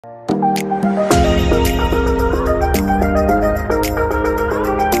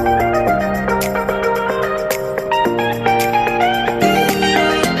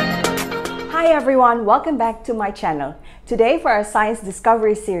everyone, welcome back to my channel. Today for our science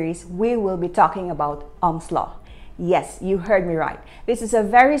discovery series, we will be talking about Ohm's law. Yes, you heard me right. This is a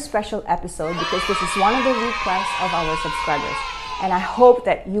very special episode because this is one of the requests of our subscribers. And I hope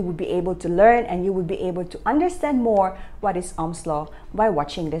that you will be able to learn and you will be able to understand more what is Ohm's law by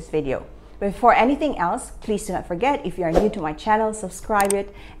watching this video. Before anything else, please do not forget, if you are new to my channel, subscribe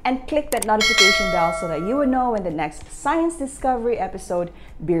it and click that notification bell so that you will know when the next science discovery episode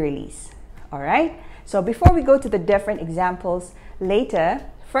be released. Alright, so before we go to the different examples later,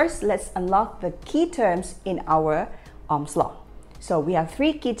 first let's unlock the key terms in our Ohm's law. So we have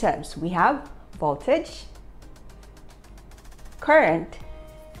three key terms. We have voltage, current,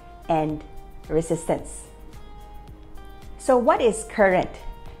 and resistance. So what is current?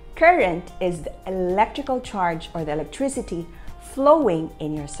 Current is the electrical charge or the electricity flowing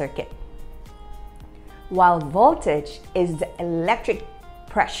in your circuit, while voltage is the electric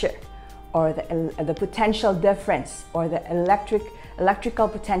pressure or the potential difference or the electrical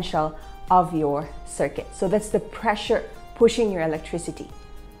potential of your circuit. So that's the pressure pushing your electricity,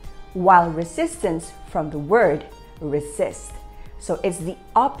 while resistance, from the word resist, so it's the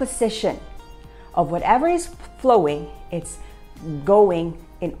opposition of whatever is flowing, it's going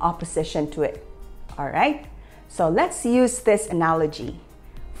in opposition to it. All right, so let's use this analogy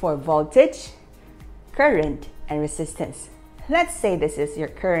for voltage, current, and resistance. Let's say this is your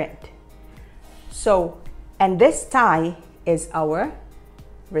current. So, and this tie is our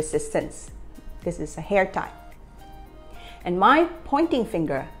resistance. This is a hair tie. And my pointing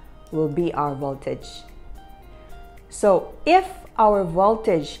finger will be our voltage. So if our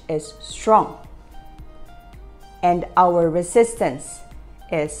voltage is strong and our resistance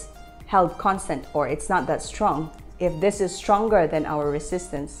is held constant, or it's not that strong, if this is stronger than our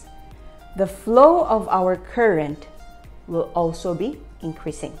resistance, the flow of our current will also be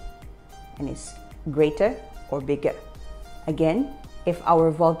increasing and is greater or bigger. Again, if our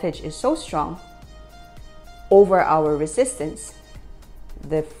voltage is so strong over our resistance,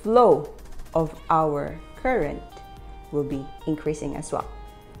 the flow of our current will be increasing as well.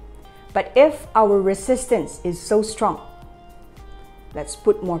 But if our resistance is so strong, let's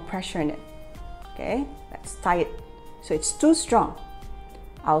put more pressure in it. Okay, let's tie it. So it's too strong.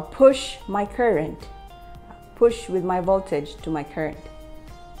 I'll push my current, push with my voltage to my current.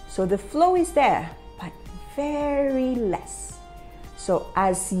 So the flow is there, but very less. So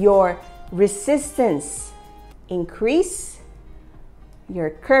as your resistance increase, your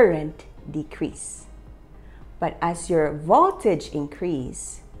current decrease. But as your voltage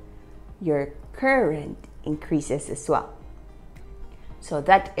increase, your current increases as well. So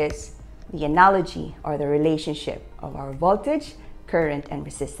that is the analogy or the relationship of our voltage, current, and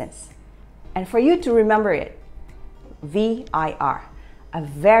resistance. And for you to remember it, VIR, a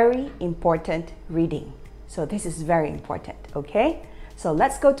very important reading. So this is very important, okay? So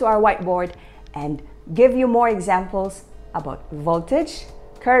let's go to our whiteboard and give you more examples about voltage,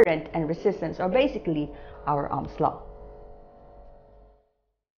 current, and resistance, or basically our Ohm's law.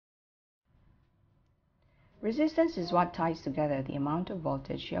 Resistance is what ties together the amount of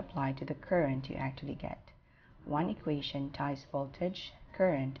voltage you apply to the current you actually get. One equation ties voltage,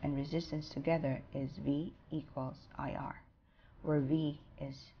 current, and resistance together is V equals IR, where V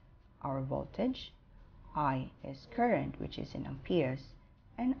is our voltage, I is current, which is in amperes,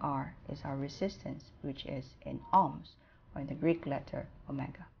 and R is our resistance, which is in ohms, or in the Greek letter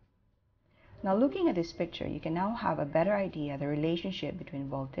omega. Now looking at this picture, you can now have a better idea of the relationship between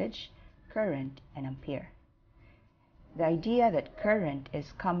voltage, current, and ampere. The idea that current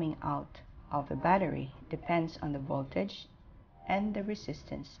is coming out of the battery depends on the voltage and the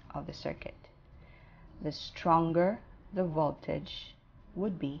resistance of the circuit. The stronger the voltage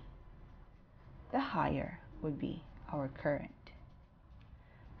would be, the higher would be our current.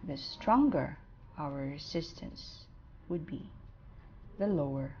 The stronger our resistance would be, the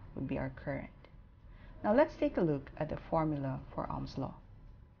lower would be our current. Now let's take a look at the formula for Ohm's law.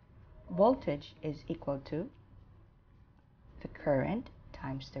 Voltage is equal to the current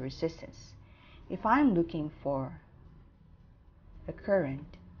times the resistance. If I'm looking for the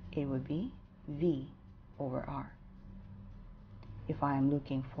current, it would be V over R. If I am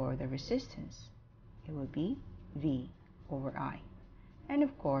looking for the resistance, it would be V over I. And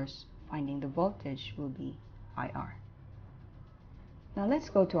of course, finding the voltage will be IR. Now let's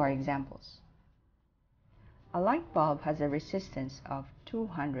go to our examples. A light bulb has a resistance of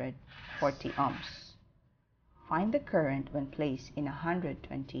 240 ohms. Find the current when placed in a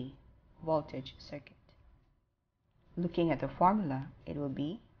 120 voltage circuit. Looking at the formula, it will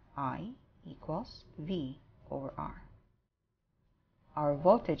be I equals V over R. our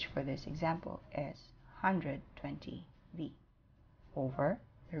voltage for this example is 120 V over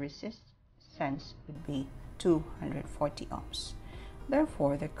the resistance would be 240 ohms.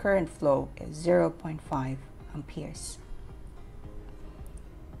 Therefore, the current flow is 0.5 amperes.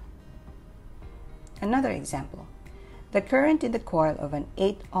 Another example. The current in the coil of an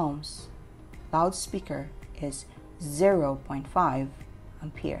 8 ohms loudspeaker is 0.5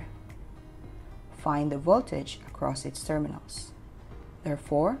 ampere. Find the voltage across its terminals.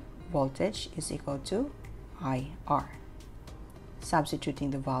 Therefore, voltage is equal to IR.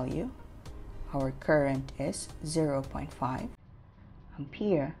 Substituting the value, our current is 0.5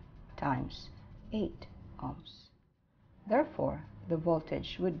 ampere times 8 ohms. Therefore, the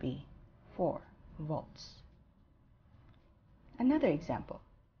voltage would be 4 volts. Another example.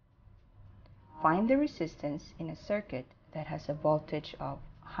 Find the resistance in a circuit that has a voltage of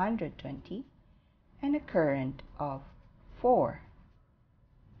 120 and a current of 4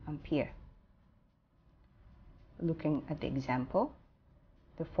 ampere. Looking at the example,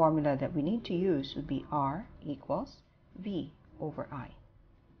 the formula that we need to use would be R equals V over I.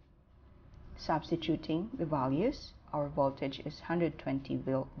 Substituting the values, our voltage is 120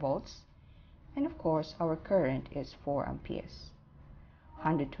 volts, and of course our current is 4 amperes.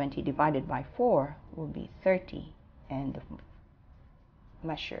 120 divided by 4 will be 30, and the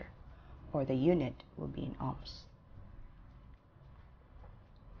measure or the unit will be in ohms.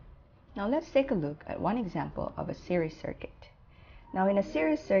 Now let's take a look at one example of a series circuit. Now in a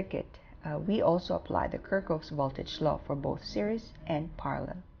series circuit, we also apply the Kirchhoff's voltage law for both series and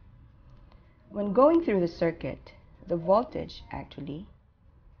parallel. When going through the circuit, the voltage actually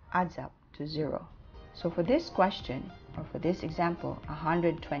adds up to 0. So for this question, or for this example, a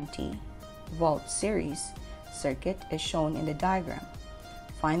 120 volt series circuit is shown in the diagram.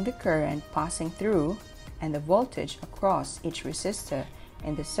 Find the current passing through and the voltage across each resistor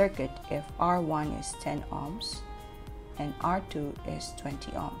in the circuit if R1 is 10 ohms and R2 is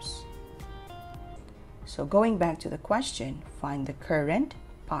 20 ohms. So going back to the question, find the current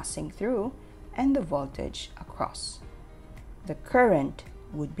passing through and the voltage across. The current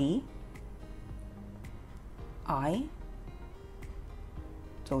would be I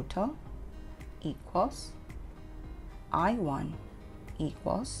total equals I1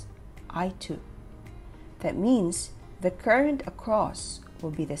 equals I2. That means the current across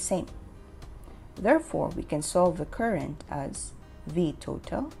will be the same. Therefore, we can solve the current as V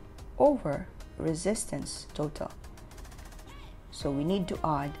total over resistance total. So we need to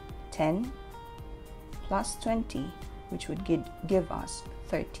add 10 plus 20, which would give us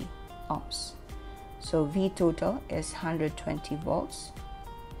 30 ohms. So V total is 120 volts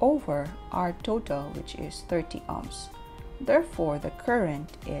over R total, which is 30 ohms. Therefore, the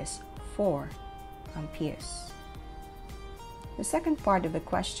current is 4 amperes. The second part of the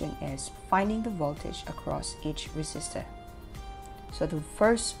question is finding the voltage across each resistor. So the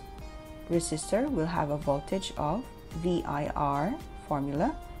first resistor will have a voltage of VIR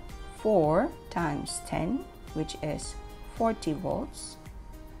formula 4 times 10, which is 40 volts.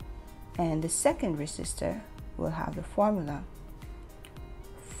 And the second resistor will have the formula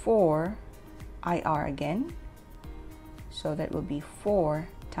 4 IR again. So that will be 4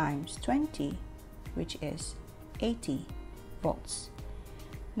 times 20, which is 80 volts.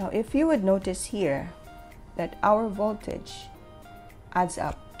 Now, if you would notice here that our voltage adds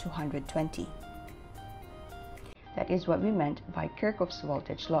up to 120. That is what we meant by Kirchhoff's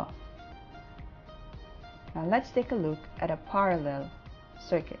voltage law. Now let's take a look at a parallel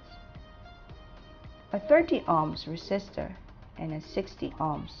circuit. A 30 ohms resistor and a 60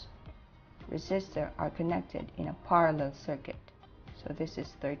 ohms resistor are connected in a parallel circuit. So this is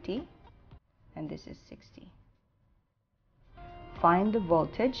 30 and this is 60. Find the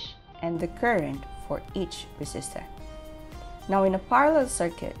voltage and the current for each resistor. Now in a parallel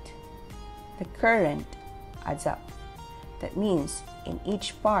circuit, the current adds up. That means in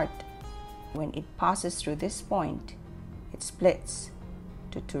each part, when it passes through this point, it splits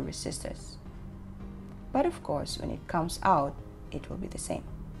to 2 resistors. But of course, when it comes out, it will be the same.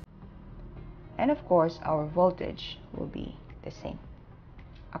 And of course, our voltage will be the same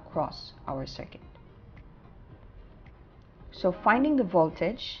across our circuit. So finding the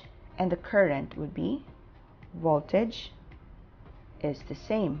voltage and the current would be voltage is the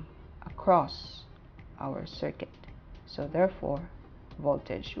same across our circuit. So therefore,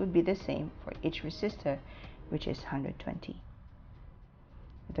 voltage would be the same for each resistor, which is 120.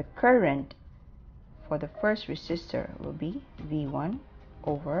 The current for the first resistor will be V1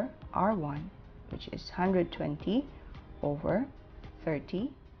 over R1, which is 120 over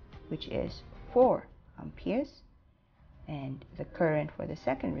 30, which is 4 amperes. And the current for the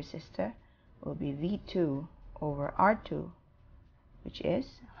second resistor will be V2 over R2, which is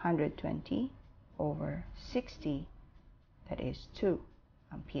 120 over 60, that is 2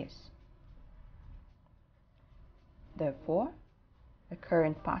 amperes. Therefore, the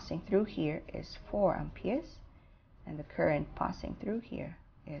current passing through here is 4 amperes, and the current passing through here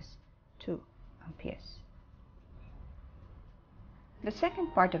is 2 amperes. The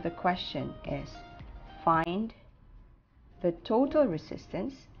second part of the question is find the total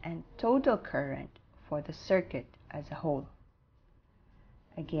resistance and total current for the circuit as a whole.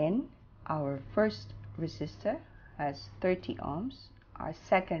 Again, our first resistor has 30 ohms, our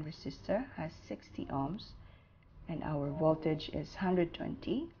second resistor has 60 ohms, and our voltage is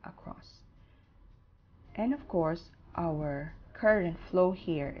 120 across. And of course, our current flow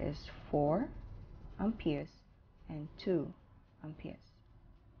here is 4 amperes and 2 amperes.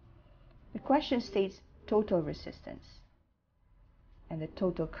 The question states total resistance and the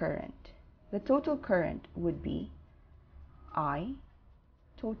total current. The total current would be I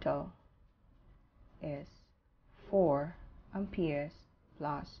total is 4 amperes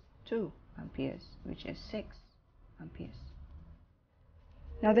plus 2 amperes, which is 6 amperes.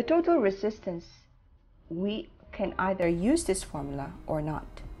 Now the total resistance, we can either use this formula or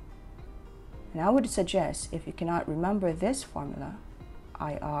not. And I would suggest, if you cannot remember this formula,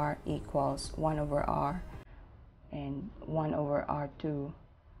 IR equals 1 over R and 1 over R2,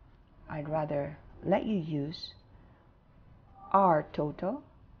 I'd rather let you use R total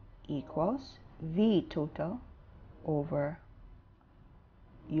equals V total over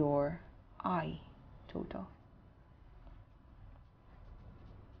your I total.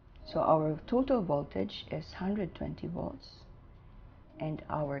 So our total voltage is 120 volts and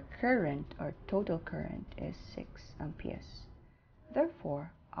our current, or total current, is 6 amperes.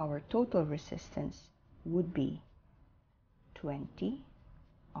 Therefore, our total resistance would be 20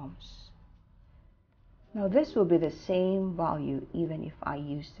 ohms. Now this will be the same value even if I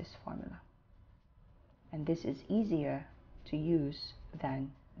use this formula. And this is easier to use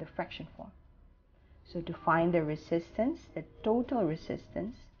than the fraction form. So to find the resistance, the total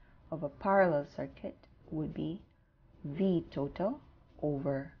resistance of a parallel circuit would be V total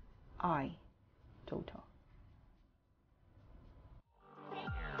over I total.